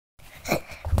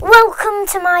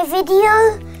Welcome to my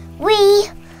video. We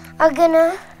are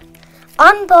gonna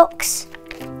unbox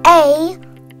a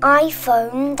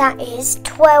iPhone that is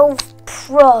 12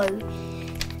 Pro.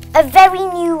 A very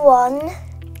new one.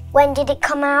 When did it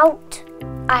come out?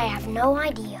 I have no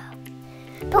idea.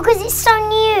 Because it's so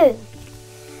new.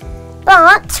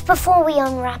 But before we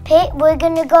unwrap it, we're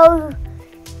gonna go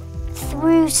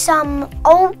through some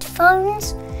old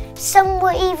phones. Some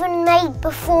were even made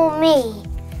before me.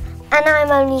 And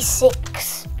I'm only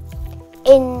 6.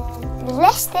 In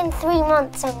less than 3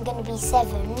 months, I'm going to be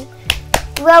 7.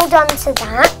 Well done to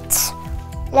that.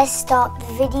 Let's start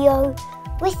the video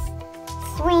with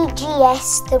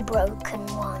 3GS, the broken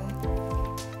one.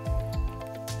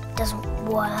 Doesn't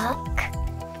work.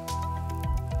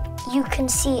 You can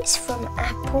see it's from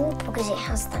Apple because it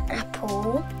has the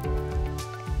Apple.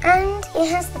 And it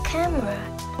has the camera.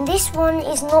 This one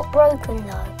is not broken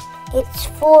though. It's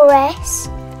 4S.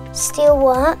 Still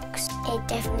works. It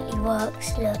definitely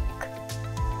works, look.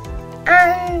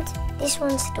 And this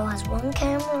one still has one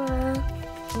camera.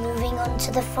 Moving on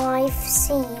to the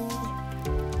 5C.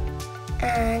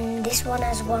 And this one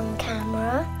has one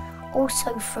camera,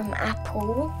 also from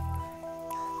Apple.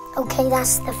 Okay,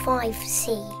 that's the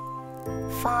 5C.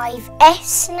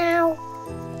 5S now.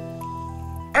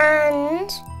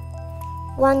 And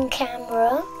one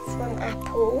camera from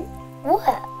Apple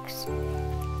works.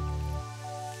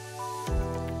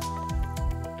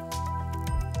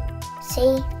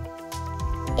 See,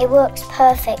 it works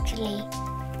perfectly,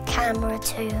 camera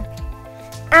too.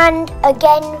 And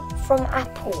again from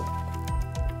Apple.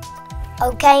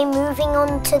 Okay, moving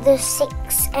on to the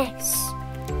 6S.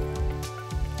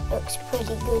 Looks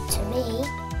pretty good to me,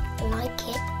 I like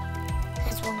it.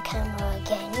 There's one camera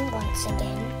again, once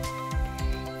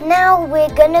again. Now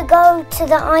we're gonna go to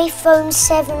the iPhone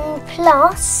 7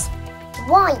 Plus,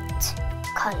 white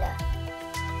colour.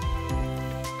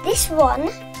 This one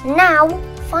now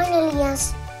finally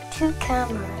has 2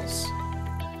 cameras.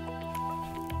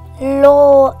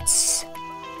 Lots.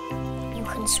 You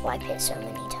can swipe it so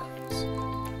many times.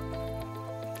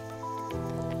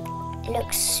 It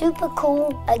looks super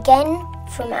cool. Again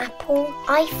from Apple.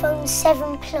 iPhone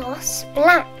 7 Plus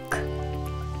black.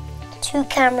 2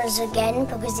 cameras again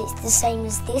because it's the same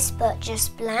as this but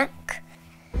just black.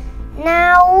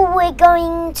 Now we're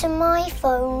going to my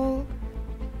phone.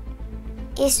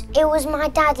 It was my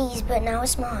daddy's, but now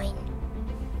it's mine.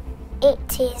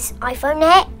 It is iPhone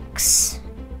X.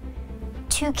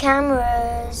 2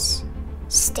 cameras,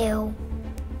 still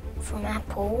from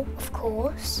Apple, of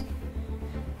course.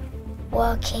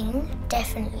 Working,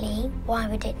 definitely. Why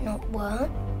would it not work?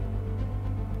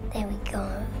 There we go.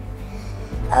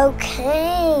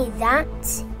 Okay, that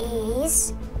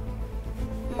is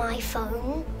my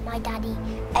phone, my daddy,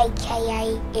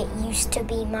 aka it used to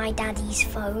be my daddy's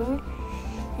phone.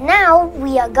 Now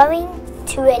we are going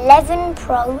to 11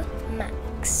 Pro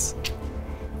Max.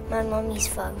 My mummy's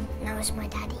phone, now it's my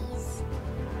daddy's.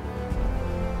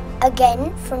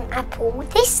 Again from Apple.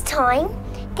 This time,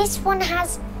 this one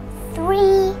has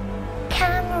 3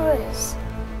 cameras.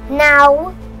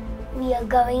 Now we are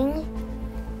going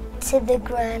to the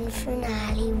grand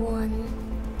finale one.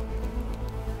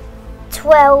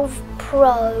 12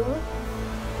 Pro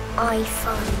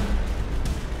iPhone.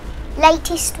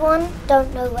 Latest one,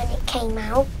 don't know when it came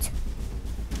out.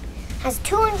 Has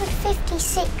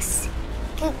 256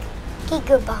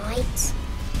 gigabytes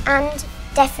and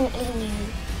definitely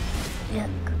new.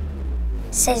 Look,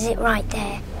 says it right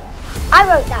there. I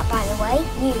wrote that, by the way,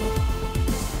 new.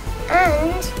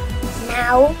 And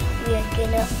now we are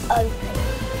gonna open it.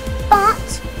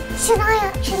 But should I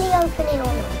actually open it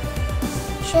or not?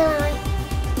 Should I?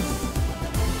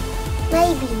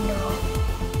 Maybe not.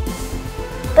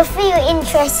 But for your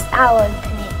interest, I'll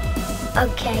open it.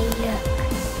 Okay, look.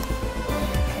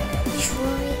 We're gonna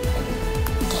try and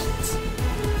get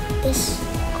this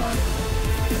on.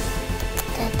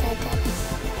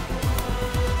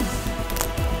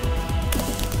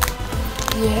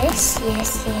 Yes, we're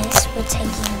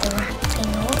taking the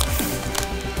wrapping off.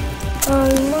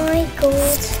 Oh my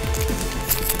god.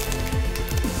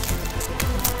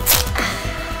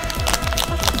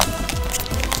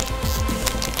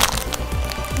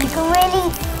 You can really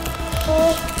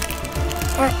hear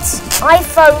that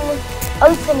iPhone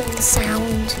opening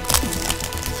sound.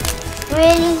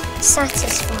 Really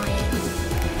satisfying.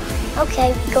 Okay,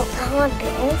 we got the hard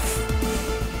bit off.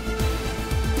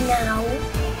 Now,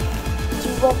 do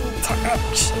you want me to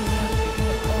actually open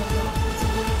it or not?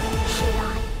 Should I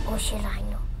or should I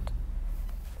not?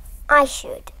 I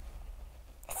should.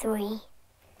 3,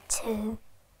 2,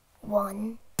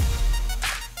 1.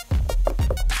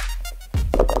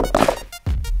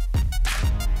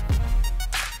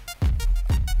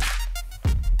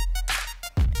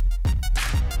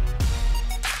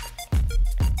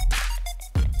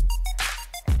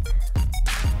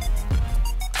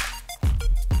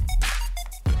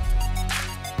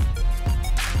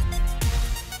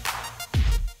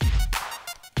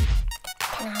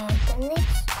 open this?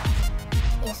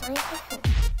 Yes, I can.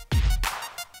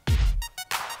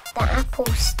 The Apple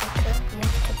sticker, you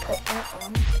have to put that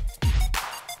on.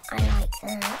 I like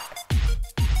that.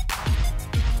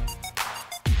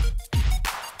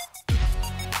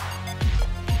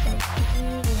 And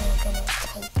we're gonna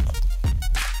take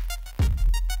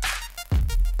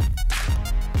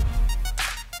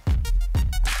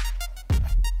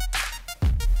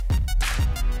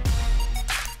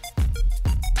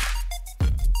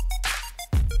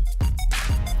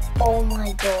oh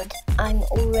my god, I'm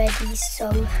already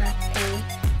so happy.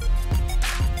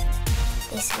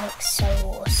 This looks so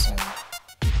awesome.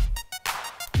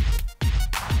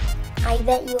 I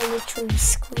bet you're literally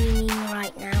screaming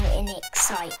right now in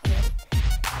excitement.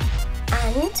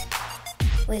 And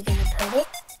we're going to put it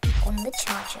on the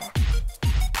charger.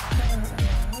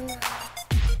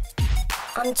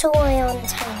 Until I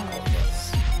untangle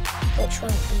this, which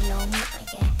won't be long, I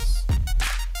guess.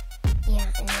 Yeah,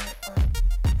 I know it won't.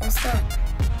 That's that.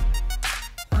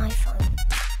 iPhone.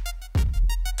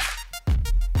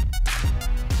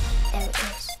 There it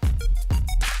is.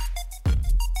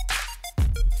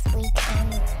 3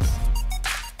 cameras.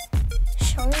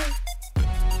 Shine.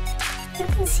 You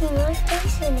can see my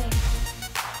face in it.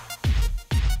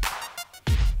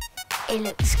 It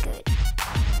looks good.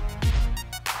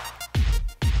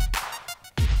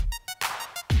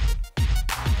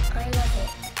 I love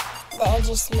it. The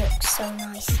edges look so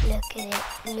nice. Look at it.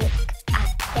 Look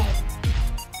at them.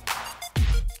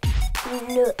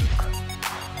 Look.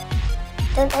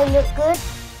 Don't they look good?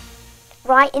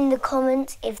 Write in the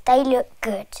comments if they look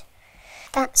good.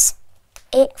 That's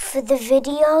it for the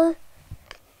video.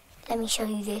 Let me show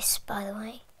you this, by the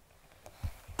way.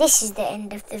 This is the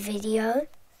end of the video.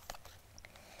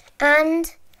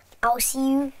 And I'll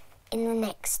see you in the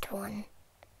next one.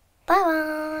 Bye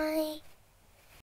bye.